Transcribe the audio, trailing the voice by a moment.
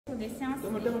Des sciences.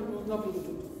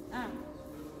 Ah.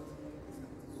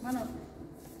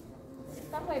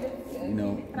 You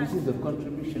know, this is the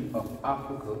contribution of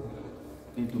Africa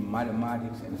into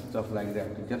mathematics and stuff like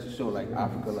that to just show like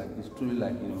Africa like it's truly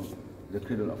like, you know, the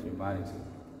cradle of humanity.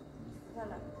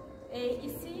 Voilà. Et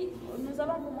ici, nous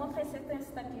allons vous montrer certaines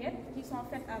statuettes qui sont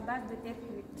faites à base de terre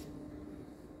cuite.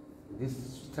 This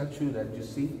statue that you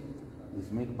see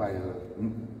is made by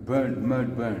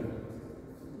mud burn.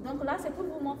 Donc là, c'est pour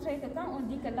vous montrer que quand on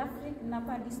dit que l'Afrique n'a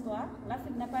pas d'histoire,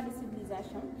 l'Afrique n'a pas de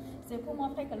civilisation, c'est pour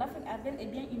montrer que l'Afrique a bel et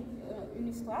bien une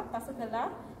histoire, parce que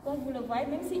là, comme vous le voyez,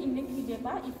 même s'ils n'écrivaient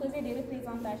pas, ils faisaient des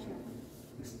représentations.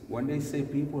 When they say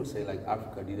people say like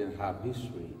Africa didn't have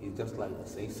history, it's just like a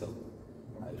say so.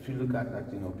 If you look at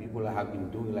that, you know, people have been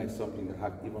doing like something that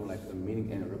have even like a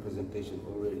meaning and a representation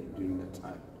already during that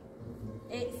time.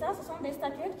 Et ça, ce sont des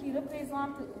statuettes qui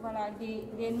représentent voilà,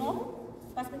 des noms.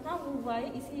 Parce que quand vous voyez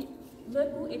ici,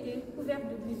 le cou était couvert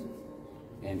de bijoux.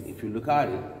 And if you look at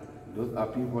it, those are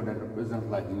people that represent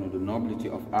like, you know, the nobility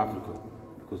of Africa.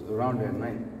 Because around their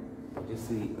neck, you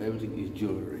see everything is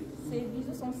jewelry. Ces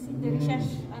bijoux sont signes de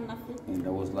recherche en Afrique. And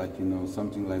that was like, you know,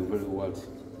 something like very wealthy.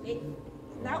 Et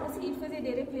là aussi, ils faisaient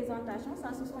des représentations.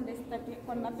 Ça, ce sont des statues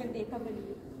qu'on appelle des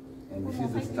cavaliers. And this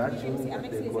is the statue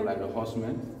that they call like the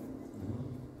horseman.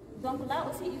 Donc là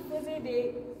aussi, ils faisaient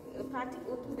des pratiques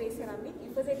autour des céramiques.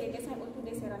 Ils faisaient des dessins autour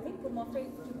des céramiques pour montrer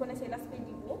qu'ils connaissaient l'aspect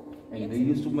du beau. And they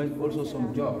used to make also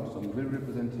some jars, some very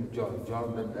representative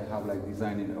jars that they have like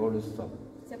design in all this stuff.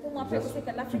 C'est pour montrer aussi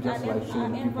que l'Afrique a inventé l'art.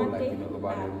 You know,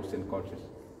 about their roots and cultures.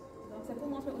 Donc c'est pour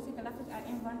montrer aussi que l'Afrique a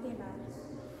inventé l'art.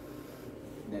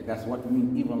 That's what I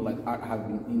mean. Even like art has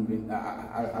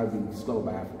been discovered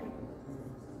by Africa.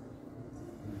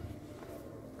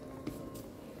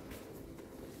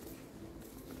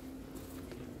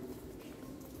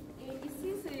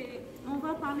 On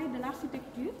va parler de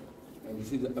l'architecture. And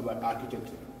this is about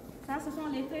architecture. Ça, ce sont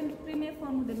les premières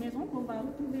formes de maisons qu'on va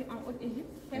retrouver en Haute-Égypte,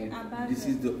 faites à base. This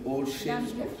is the old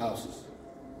shapes of houses.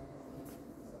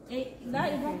 Et là,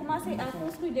 ils vont commencer à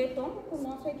construire des tombes pour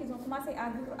montrer qu'ils ont commencé à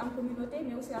vivre en communauté,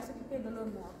 mais aussi à s'occuper de leurs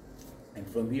morts. And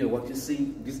from here, what you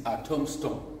see, these are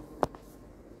tombstones.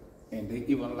 And they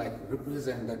even like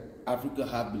represent that Africa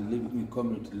have been living in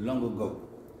community long ago.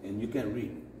 And you can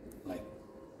read, like,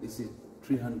 this is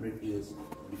 300 years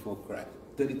before Christ,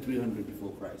 3,300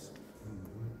 before Christ.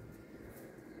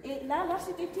 Et là,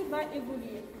 l'architecture va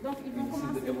évoluer. Donc, ils vont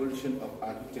commencer. The evolution of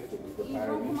architecture with the ils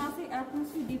vont commencer à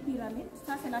construire des pyramides.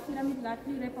 Ça, c'est la pyramide la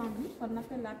plus répandue, qu'on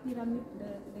appelle la pyramide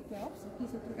de Khéops, qui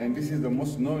se trouve. And this is the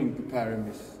most known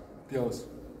pyramid, Khéops.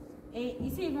 Et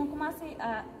ici, ils vont commencer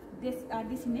à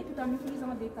dessiner tout en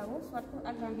utilisant des carreaux, soit pour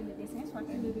agrandir le dessin, soit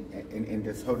pour le réduire. And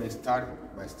that's how they started,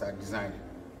 by start designing,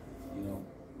 you know,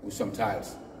 with some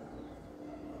tiles.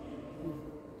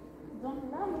 Donc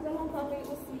là, nous allons parler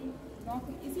aussi. Donc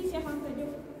ici, Cheikh Anta Diop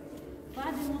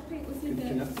va démontrer aussi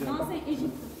que l'ancien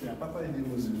Égypte. Tu n'as pas parlé des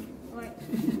mesures. Oui.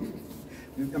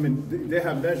 I mean, they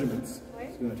have measurements. Oui.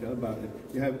 It's going to tell about it.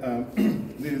 You have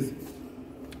there's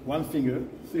one finger,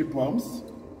 3 palms,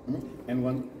 and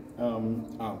one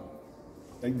arm.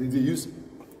 Like they use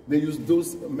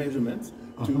those measurements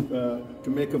to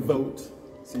make a vote.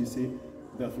 So you see,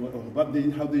 that's what. But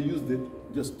how they used it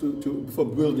just for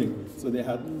building. So they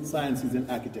had sciences and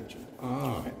architecture.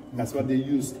 Ah. That's what they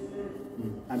used.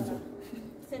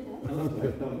 C'est bon.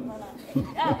 Voilà.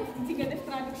 Ah, tu fais des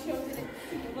traductions.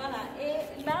 Voilà.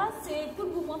 Et là, c'est pour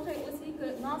vous montrer aussi que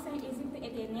l'ancien Égypte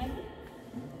était nègre.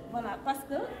 Voilà. Parce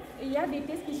qu'il y a des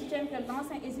thèses qui soutiennent que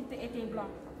l'ancien Égypte était blanc.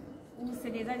 Ou c'est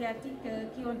des Asiatiques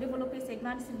qui ont développé ces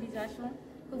grandes civilisations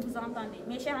que vous entendez.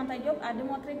 Mais Cheikh Anta Diop a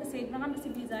démontré que ces grandes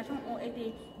civilisations ont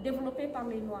été développées par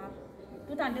les Noirs,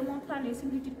 tout en démontrant les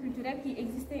similitudes culturelles qui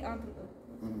existaient entre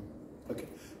eux. Okay.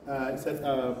 It says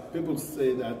people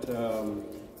say that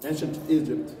ancient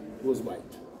Egypt was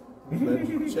white. But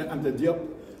Cheikh Anta Diop,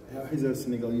 he's a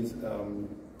Senegalese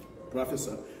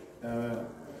professor,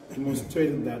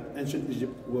 demonstrated that ancient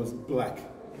Egypt was black.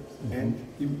 And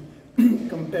he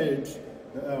compared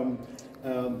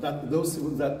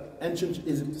that ancient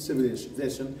Egypt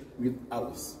civilization with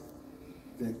ours.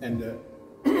 And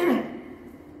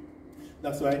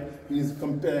that's why he's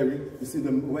comparing, you see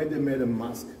the way they made a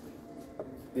mask.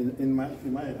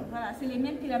 Voilà, c'est les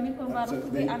mêmes pyramides qu'on va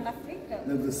retrouver en Afrique.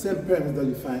 The same pyramids that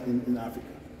you find in Africa.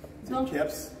 The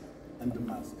caps and the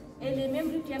mask. Et les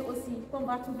mêmes rituels aussi qu'on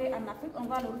va trouver en Afrique, on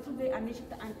va le retrouver en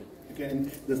Égypte antique. Okay,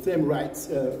 and the same rites,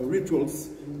 rituals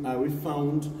we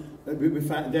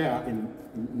find there in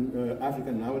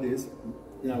Africa nowadays,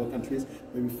 in our countries,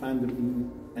 but we find them in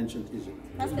ancient Egypt.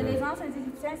 Parce que les anciens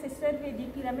Égyptiens se servaient des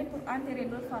pyramides pour enterrer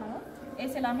leurs pharaons Et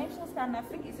c'est la même chose qu'en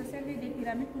Afrique, ils se servaient des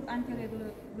pyramides pour enterrer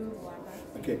le roi.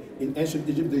 Okay, in ancient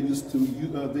Egypt, they used to use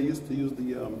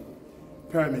the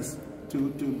pyramids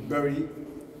to bury.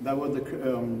 That was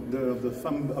the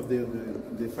thumb of the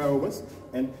pharaohs,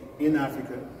 and in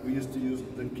Africa we used to use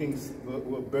the kings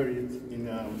were buried in.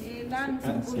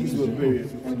 Kings were buried,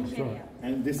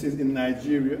 and this is in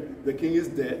Nigeria. The king is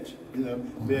dead. You know,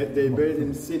 they buried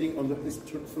him sitting on his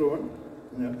throne.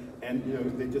 You know, and you know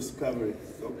they just cover it.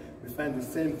 So we find the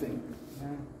same thing.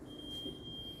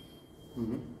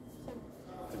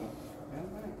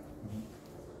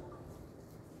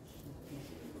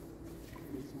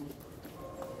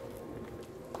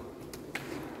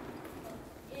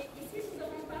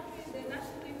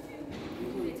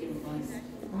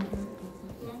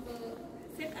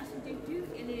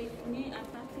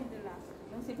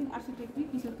 Architecture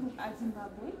qui se trouve à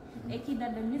Zimbabwe et qui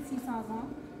date de 1600 ans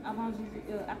après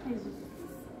Jésus-Christ.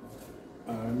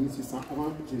 1600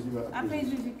 avant Jésus. Après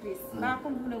Jésus-Christ. Là,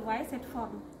 comme vous le voyez, cette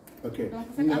forme. Okay. Donc,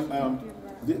 cette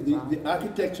the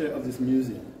architecture of this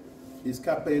museum is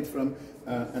copied from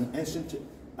an ancient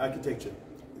architecture,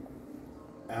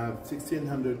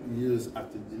 1600 years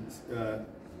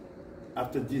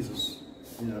after Jesus.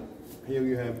 You know, here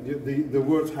you have the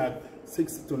works had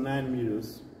 6 to 9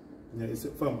 meters. You know, it's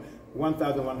from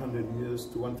 1,100 years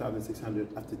to 1,600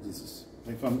 after Jesus,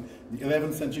 like from the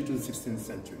 11th century to the 16th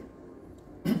century.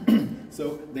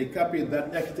 So they copied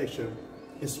that architecture,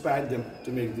 inspired them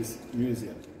to make this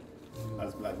museum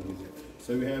as Black Museum.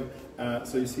 So we have,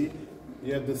 so you see,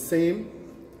 you have the same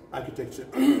architecture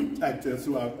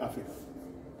throughout Africa.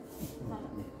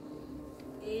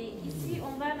 Et ici,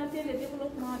 on va noter le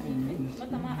développement humain,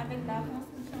 notamment avec la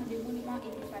construction des monuments et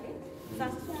des palais. Ça,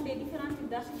 ce sont des différents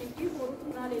types d'architecture qu'on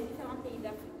retrouve dans les différents pays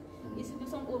d'Afrique. Ici, nous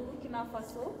sommes au Burkina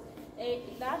Faso.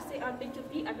 Et là, c'est en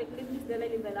Éthiopie avec l'église de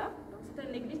l'Elibela. Donc, c'est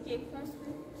une église qui est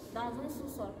construite dans un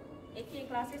sous-sol et qui est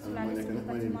classée sur la liste du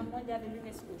patrimoine mondial de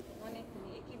l'UNESCO.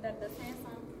 Et qui date de 500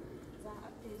 ans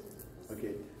après Jésus.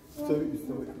 Okay. So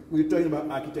we're talking about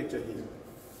architecture here.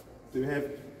 So we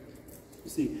have,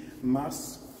 you see,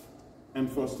 mosques and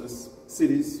fortresses,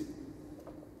 cities,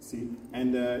 see,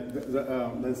 and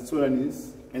the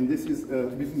Sudanese, and this is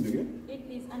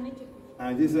Église en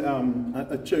Éthiopie. This is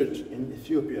a church in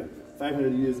Ethiopia,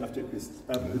 500 years after Christ,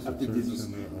 after Jesus.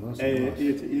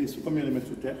 Combien de mètres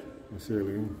sous terre?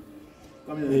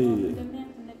 Combien de mètres?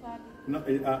 No,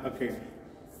 okay.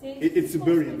 It's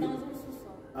buried.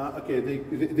 Okay, they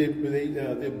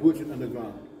built it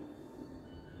underground.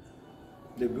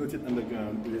 They built it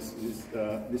underground, this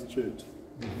church.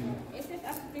 Et cette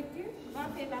architecture va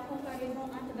faire la comparaison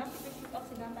entre l'architecture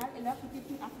occidentale et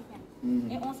l'architecture africaine.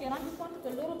 Et on s'est rendu compte que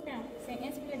l'Européen s'est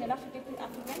inspiré de l'architecture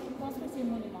africaine pour construire ces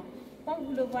monuments. Comme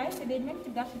vous le voyez, c'est des mêmes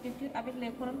types d'architecture avec les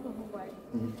colonnes que vous voyez.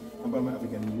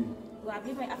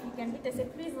 Oui, africaine, c'est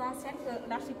plus ancien que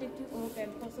l'architecture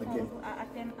européenne, comme ce qu'on retrouve à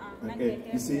Athènes, en Angleterre.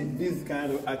 You see, this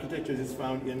kind of architecture is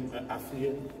found in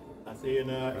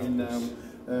Athena, in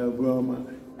Rome,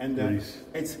 and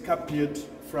it's copied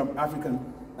from African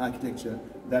architecture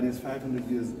that is 500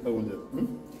 years older.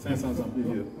 500 ans plus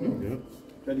vieux.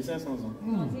 Tu as dit 500 ans?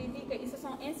 Non, j'ai dit qu'ils se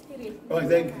sont inspirés. Oh,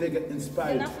 they get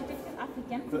inspired. De l'architecture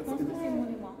africaine pour construire ces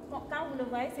monuments. Quand vous le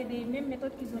voyez, c'est les mêmes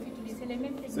méthodes qu'ils ont utilisées, c'est les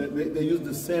mêmes techniques. So they use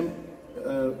the same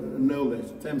knowledge,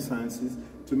 same sciences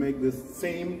to make the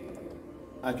same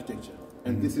architecture.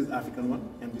 And this is African one,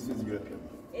 and this is European one.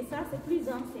 Et ça, c'est plus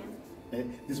ancien.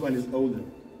 This one is older.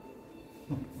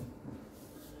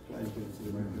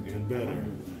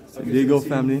 There you go,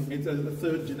 family. It's the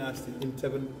third dynasty in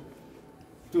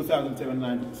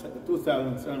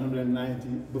 2790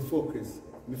 before Christ,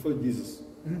 before Jesus.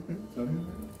 So,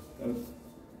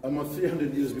 almost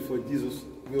 300 years before Jesus,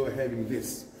 we were having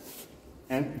this.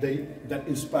 And that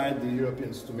inspired the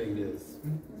Europeans to make this.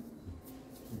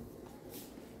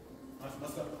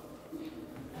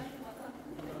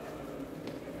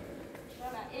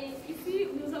 Et ici,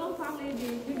 nous allons parler du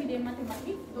début des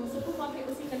mathématiques. Donc, c'est pour montrer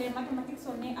aussi que les mathématiques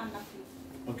sont nées en Afrique.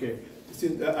 Okay, this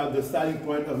is the starting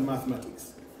point of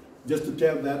mathematics. Just to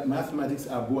tell that mathematics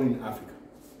are born in Africa.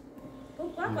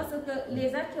 Pourquoi? Parce que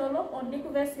les archéologues ont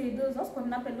découvert ces deux os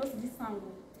qu'on appelle l'os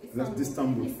d'Istanbul.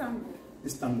 Istanbul.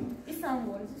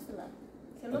 Istanbul, juste là.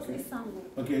 C'est l'os d'Istanbul.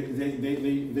 Okay,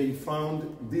 they found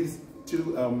these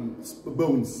two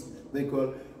bones. They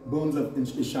call bones of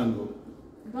Ishango.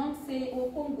 Donc c'est au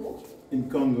Congo. In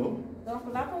Congo.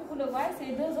 Donc là, comme vous le voyez,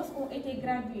 ces deux os ont été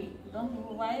gradués. Donc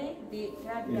vous voyez des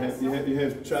graduations. You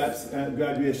have tribes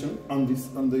graduation on the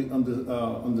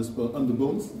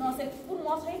bones. Non, c'est pour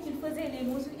montrer qu'ils faisaient les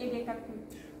mesures et les calculs.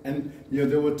 And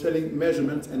they were telling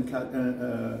measurements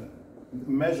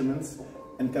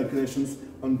and calculations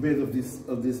on base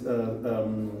of these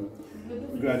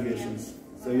graduations.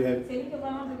 So you have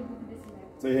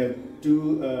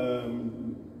two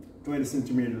 20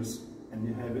 centimeters, and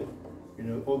you have it. You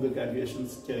know, all the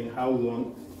graduations telling how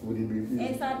long would it be.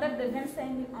 Et ça date de 25 000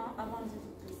 ans avant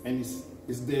Jésus-Christ. And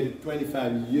it's dated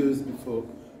 25 years before.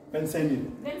 25 000.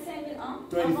 25 000 ans.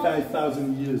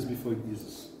 25,000 years before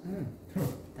Jesus.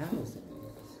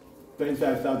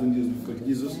 25,000 years before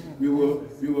Jesus. We were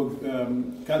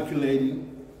calculating,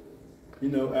 you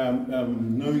know,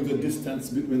 knowing the distance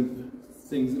between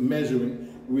things, measuring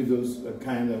with those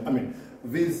kind of. I mean,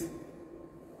 these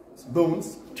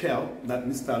bones tell that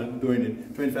we started doing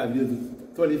it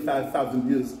 25,000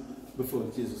 years before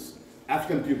Jesus.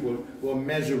 African people were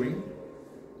measuring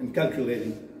and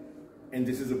calculating, and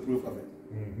this is a proof of it.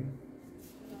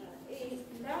 Et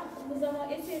là, nous avons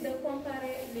essayé de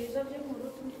comparer les objets qu'on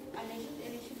retrouve à l'Égypte et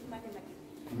les chiffres mathématiques.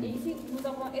 Et ici, nous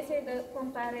avons essayé de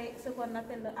comparer ce qu'on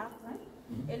appelle le archon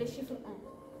et le chiffre 1.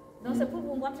 Donc c'est pour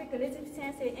vous montrer que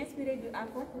l'Égyptien s'est inspiré du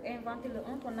archon pour inventer le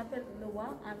 1 qu'on appelle le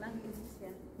wa en langue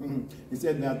égyptienne. He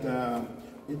said that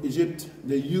in Egypt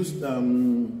they used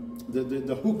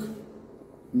the hook,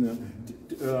 you know,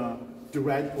 to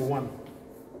write one,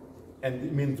 and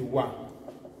it means wa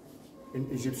in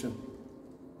Egyptian.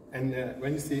 And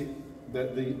when you see the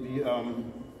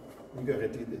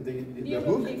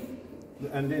hook,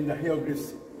 and then the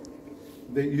hieroglyphs,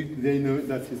 they know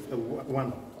that it's a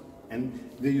one. And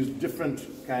they use different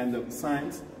kind of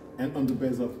signs, and on the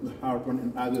base of the harpon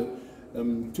and other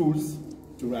tools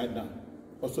to write down.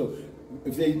 Also,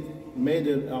 if they made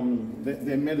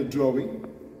they made a drawing,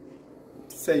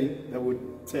 saying that would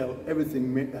tell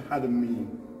everything had a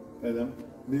meaning. The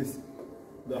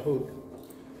hook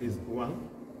is one,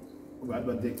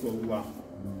 but they call one.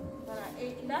 Voilà.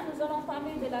 Et là, nous allons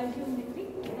parler de la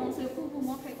géométrie. Donc, c'est pour vous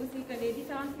montrer aussi que les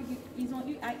différentes figures, ils ont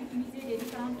eu à utiliser les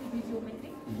différentes figures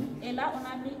géométriques. Et là, on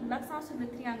a mis l'accent sur le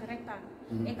triangle rectangle.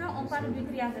 Et quand on parle du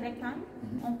triangle rectangle,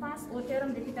 on pense au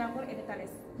théorème de Pythagore et de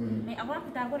Thalès. Mais avant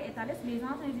Pythagore et Thalès, les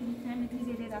anciens Égyptiens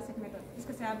maîtrisaient déjà cette méthode,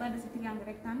 puisque c'est à base de ce triangle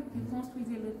rectangle qu'ils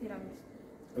construisaient leur pyramide.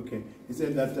 Okay, he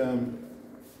said that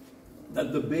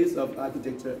that the base of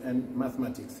architecture and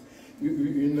mathematics.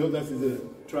 You know that is a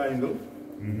triangle.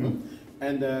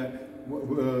 And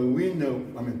we know,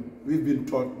 I mean, we've been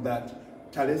taught that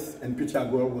Thales and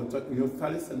Pythagore were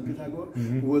Thales and Pythagore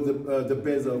were the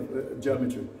base of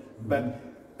geometry. But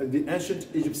the ancient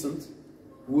Egyptians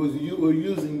were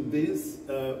using these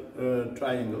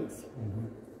triangles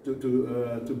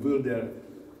to build their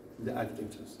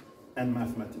architectures and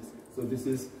mathematics. So this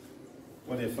is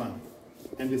what they found.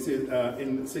 And this is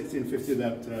in 1650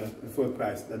 that before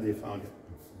Christ that they found it.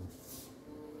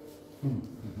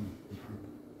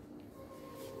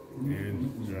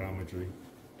 And geometry.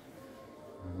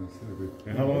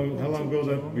 And how long ago was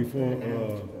that before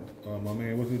my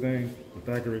man, what's his name?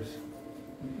 Pythagoras?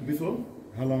 Before?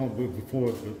 How long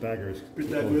before Pythagoras?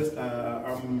 Pythagoras,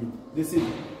 this is,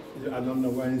 I don't know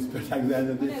when it's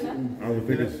Pythagoras. I would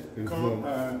think it's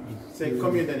c'est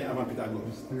combien d'années avant Pythagore?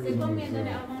 C'est combien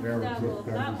d'années avant Pythagore?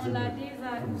 Là, on l'a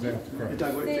déjà dit.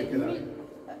 Pythagore, c'est quel âge?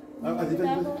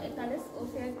 Pythagore et Thalès, au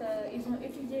fait, ils ont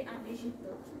étudié en Égypte.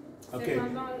 Okay.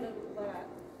 Voilà.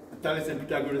 Thales and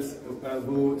Pythagoras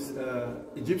were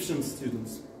Egyptian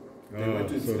students.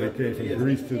 So they came from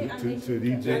Greece to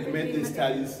Egypt. They made these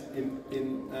studies in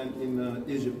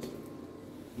Egypt.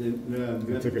 They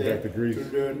took it back to Greece. To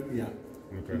learn, yeah.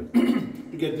 Okay.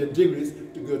 To get their degrees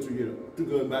to go to Europe, to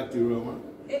go back to Rome.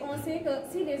 Et on sait que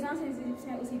si les anciens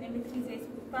Égyptiens aussi ne maîtrisaient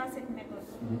pas cette méthode,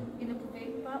 ils ne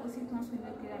pouvaient pas aussi construire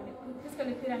les pyramides. Puisque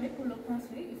les pyramides, pour le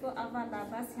construire, il faut avoir la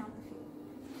base scientifique.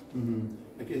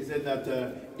 Okay, he said that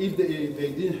if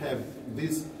they didn't have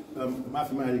this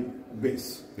mathematical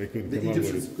base, the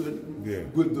Egyptians could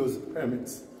build those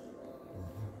pyramids.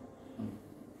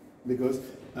 Because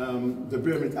the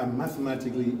pyramids are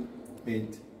mathematically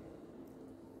made.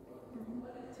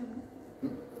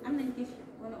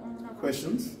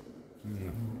 Questions?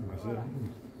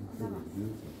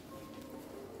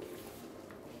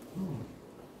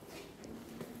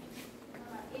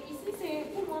 Et ici, c'est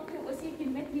pour montrer aussi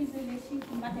qu'ils maîtrisent les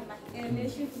chiffres mathématiques, les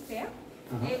chiffres paires.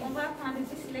 Et on va prendre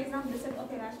juste l'exemple de cette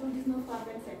opération 19 fois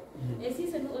 27. Et si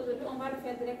c'est nous aujourd'hui, on va le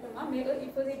faire directement, mais eux,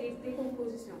 ils faisaient des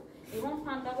décompositions. Ils vont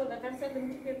prendre d'abord le 27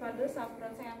 multiplié par 2, ça vous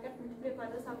donne 54, multiplié par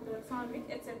 2, ça vous donne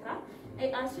 108, etc.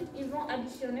 Et ensuite, ils vont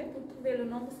additionner pour trouver le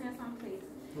nombre 513.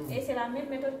 Et c'est la même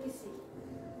méthode qu'ici.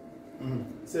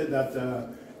 Said that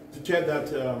to check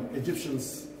that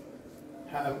Egyptians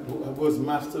was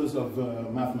masters of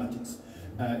mathematics.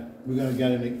 We're going to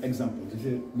get an example. This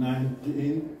is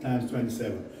 19 times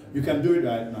 27. You can do it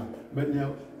right now, but you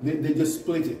know, they just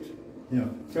split it. You know,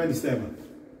 27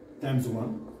 times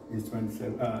 1 is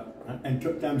 27, and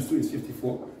times 2 is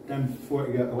 54, times 4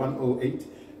 is 108,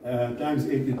 times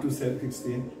 8 is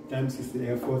 216, times 16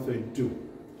 is 432.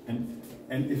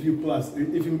 And if you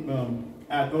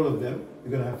add all of them,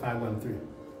 you're going to have 513.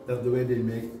 That's the way they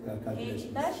make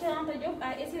calculations. Là, Cheikh Diop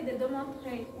a essayé de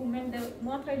démontrer ou même de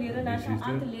montrer les relations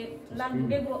entre les langues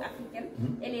négro-africaines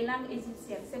et les langues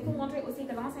égyptiennes. C'est pour montrer aussi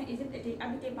que l'ancien Égypte était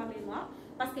habité par les Noirs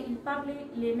parce qu'ils parlaient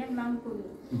les mêmes langues que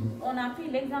nous. On a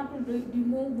pris l'exemple du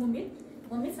mot Momit.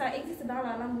 Momit, ça existe dans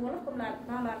la langue wolof comme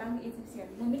dans la langue égyptienne.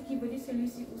 Momit qui veut dire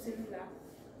celui-ci ou celui-là.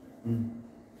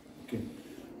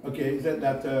 Okay, he said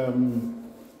that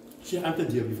Cheikh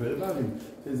Diop, you've heard about him.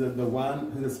 He's the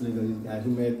one, he's a Senegalese guy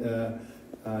who made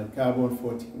carbon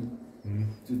 14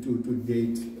 to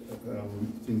date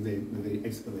things they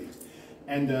excavate.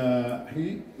 And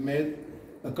he made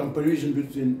a comparison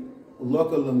between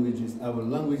local languages, our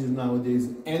languages nowadays,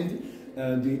 and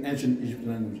the ancient Egyptian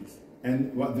languages.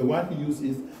 And the one he used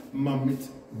is Mamit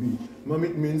B.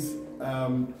 Mamit means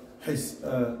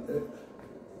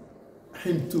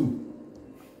him too.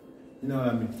 You know what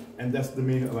I mean? And that's the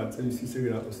meaning of it.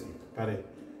 Senegal aussi, pareil.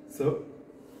 So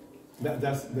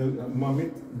that's the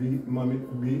Mamit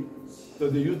B. So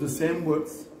they use the same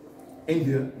words in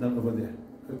here than over there.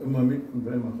 Mamit,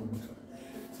 very much.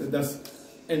 So that's,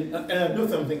 and I know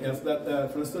something else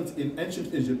that, for instance, in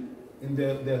ancient Egypt, in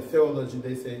their theology,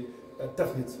 they say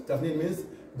tafnit. Tafnit means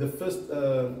the first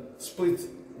split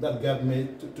that God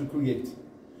made to create.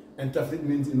 And tafnit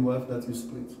means in what that you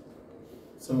split.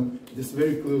 So it's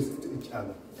very close to each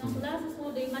other. Donc là, ce sont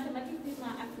des mathématiques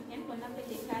purement africaines qu'on appelle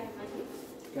des carrés magiques.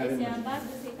 Et c'est en base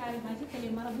de ces carrés magiques que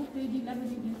les marabouts prédisent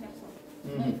l'avenir d'une personne.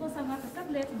 Donc il faut savoir que chaque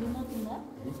lettre de notre nom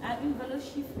a une valeur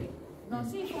chiffrée.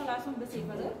 Donc s'ils font la somme de ces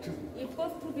valeurs, ils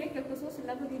peuvent trouver quelque chose sur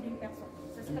l'avenir d'une personne.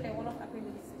 C'est ce que les Wolofs appellent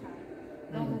le carré.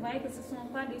 Donc vous voyez que ce ne sont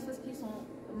pas des choses qui sont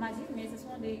magiques, mais ce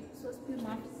sont des choses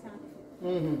purement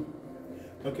scientifiques.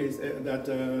 Okay, so that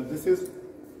this is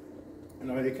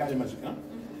the carré magique, huh?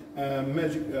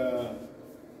 Magic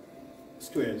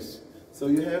squares. So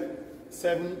you have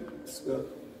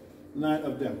 9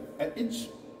 of them. At each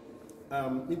how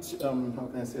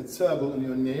can I say it, syllable in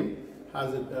your name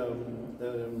has it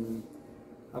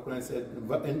how can I say it,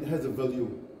 has a value.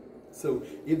 So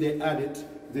if they add it,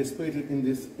 they split it in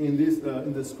the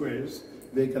squares,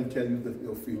 they can tell you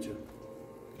your future.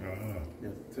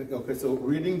 Yeah. Okay, so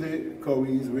reading the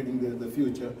Koreans, reading the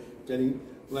future, telling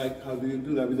like how do you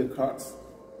do that with the cards?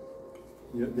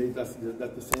 Yeah, that's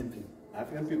the same thing.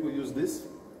 African people use this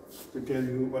to tell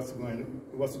you what's going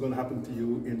to happen to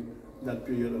you in that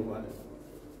period of life.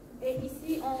 Et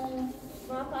ici, on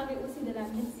va parler aussi de la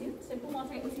médecine. C'est pour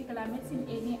montrer aussi que la médecine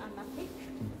est née en Afrique,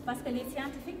 parce que les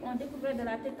scientifiques ont découvert de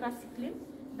la tétracycline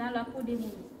dans la peau des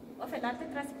momies. En fait, la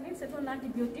tétracycline, c'est un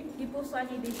antibiotique qui peut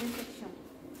soigner des infections.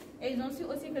 Et ils ont su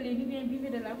aussi que les Libyens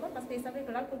vivaient de l'alcool parce qu'ils savaient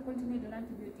que l'alcool contenait de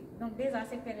l'antibiotique. Donc déjà à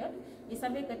cette période, ils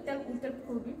savaient que tel ou tel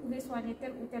produit pouvait soigner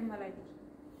telle ou telle maladie.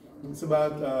 It's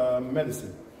about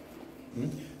medicine.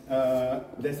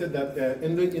 They said that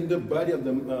in the body of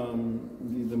the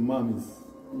mummies,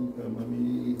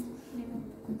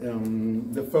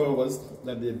 the pharaohs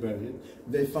that they buried,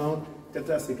 they found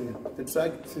tetracycline.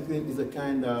 Tetracycline is a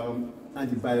kind of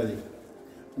antibiotic,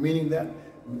 meaning that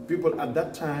people at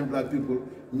that time, black people,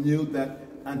 knew that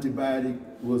antibiotic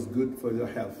was good for your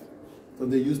health. So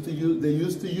they used to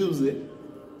use it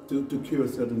to cure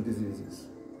certain diseases.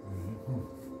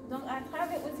 Donc à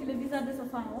travers aussi le visage de ce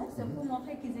pharaon, c'est pour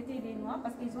montrer qu'ils étaient des noirs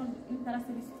parce qu'ils ont une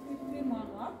caractéristique purement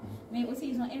noire, mais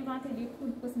aussi ils ont inventé des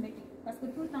produits cosmétiques parce que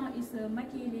tout le temps ils se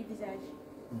maquillaient les visages.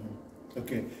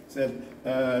 Okay, so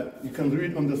you can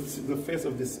read on the face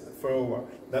of this pharaoh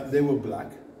that they were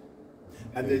black,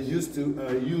 and they used to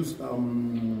use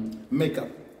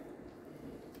makeup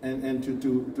and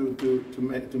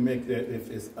to make their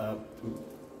face up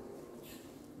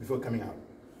before coming out.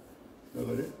 You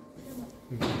got it?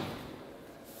 Donc,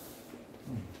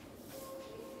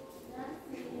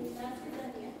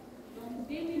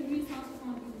 dès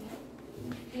 1879,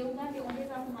 les Ougandais ont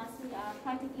déjà commencé à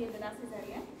pratiquer de la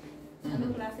césarienne.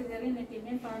 Alors que la césarienne n'était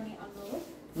même pas née en Europe.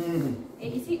 Et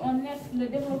ici, on note le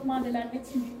développement de la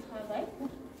médecine du travail,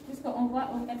 puisqu'on voit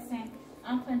un médecin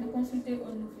en train de consulter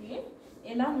un ouvrier.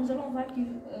 Et là, nous allons voir qu'il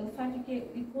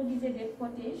produisait des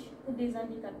protèges pour des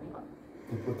handicapés.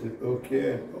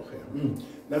 Okay.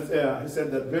 That's he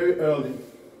said that very early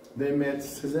they made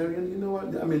cesarean. You know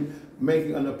what I mean?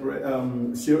 Making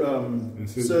an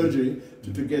surgery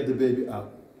to get the baby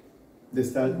out.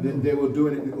 They were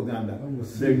doing it in Uganda.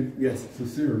 Yes. It's a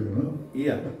cereal, huh?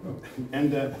 Yeah.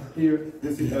 And here,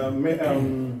 this is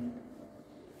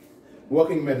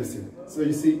walking medicine. So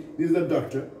you see, this is the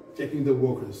doctor checking the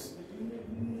workers.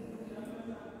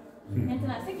 And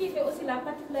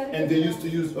they used to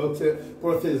use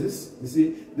prosthesis. You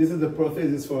see, this is the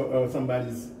prosthesis for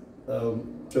somebody's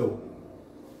toe.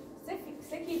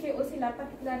 Ce qui fait aussi la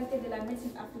particularité de la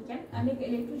médecine africaine, c'est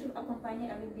qu'elle est toujours accompagnée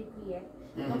avec des prières.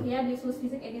 Donc il y a des choses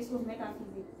physiques et des choses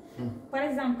métaphysiques. Par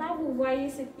exemple, quand vous voyez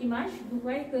cette image, vous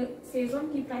voyez que ces hommes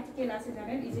qui pratiquaient la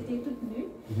césarienne, ils étaient tous nus.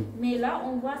 Mais là,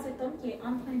 on voit cet homme qui est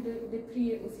en train de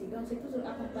prier aussi. Donc c'est toujours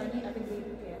accompagné avec des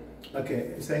prières.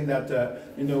 Okay, saying that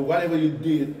you know, whatever you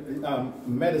did,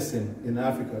 medicine in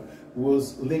Africa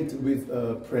was linked with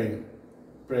prayer.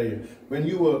 When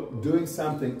you were doing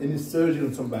something, any surgery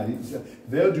on somebody,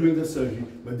 they're doing the surgery,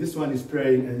 but this one is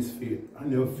praying on his feet,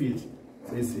 on your feet.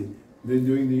 So you see, they're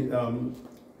doing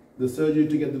the surgery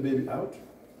to get the baby out,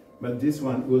 but this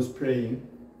one was praying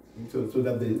so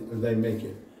that they make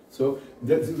it. So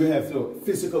we have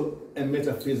physical and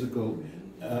metaphysical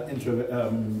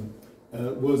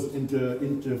was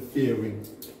interfering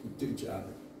to each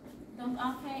other. Donc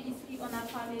enfin, ici, on a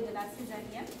parlé de la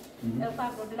césarienne,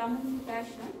 pardon, de la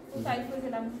momification. Pour ça, il faisait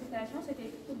la momification,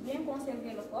 c'était pour bien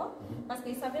conserver le corps, parce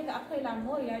qu'ils savaient qu'après la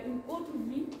mort, il y a une autre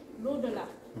vie, l'au-delà.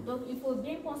 Donc il faut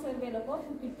bien conserver le corps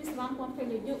pour qu'ils puissent rencontrer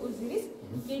le dieu Osiris,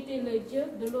 qui était le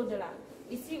dieu de l'au-delà.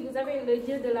 Ici, vous avez le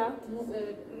dieu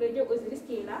le dieu Osiris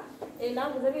qui est là, et là,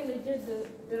 vous avez le dieu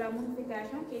de la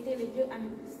momification, qui était le dieu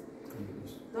Anubis.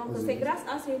 Donc c'est grâce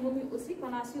à ces momies aussi qu'on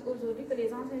a su aujourd'hui que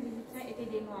les anciens Égyptiens étaient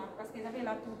des noirs, parce qu'ils avaient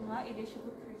la tour noire et des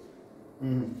cheveux crus.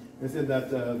 They said that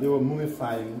they were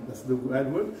mummifying, that's the right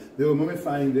word, they were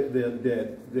mummifying their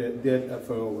dead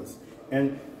pharaohs.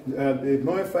 And they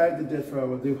mummified the dead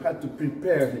pharaoh, they had to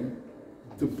prepare him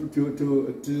to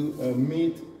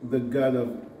meet the god of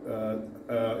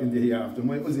in the hereafter.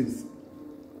 What was this?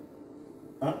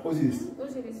 Osiris.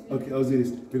 Osiris. Okay,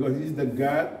 Osiris, because he's the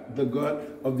god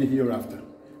of the hereafter.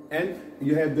 And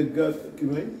you have the god,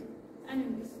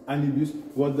 Anubis. Anubis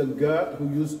was the god who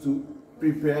used to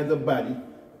prepare the body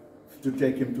to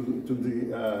take him to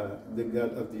the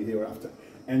god of the hereafter.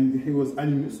 And he was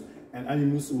Anubis, and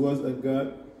Anubis was a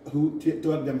god who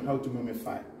taught them how to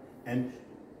mummify. And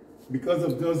because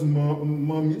of those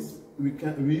mummies, we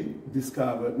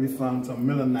found some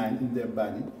melanine in their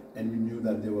body, and we knew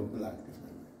that they were black.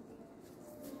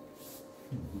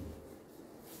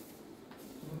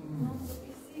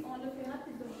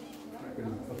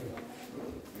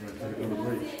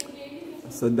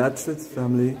 So that's it,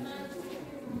 family.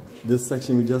 This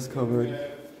section we just covered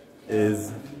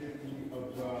is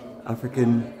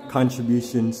African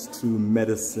contributions to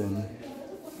medicine,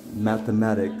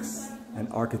 mathematics, and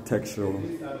architectural.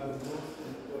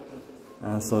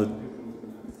 So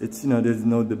it's, there's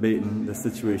no debating the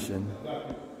situation.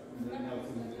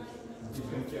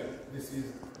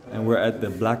 And we're at the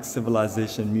Black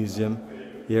Civilization Museum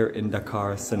here in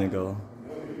Dakar, Senegal.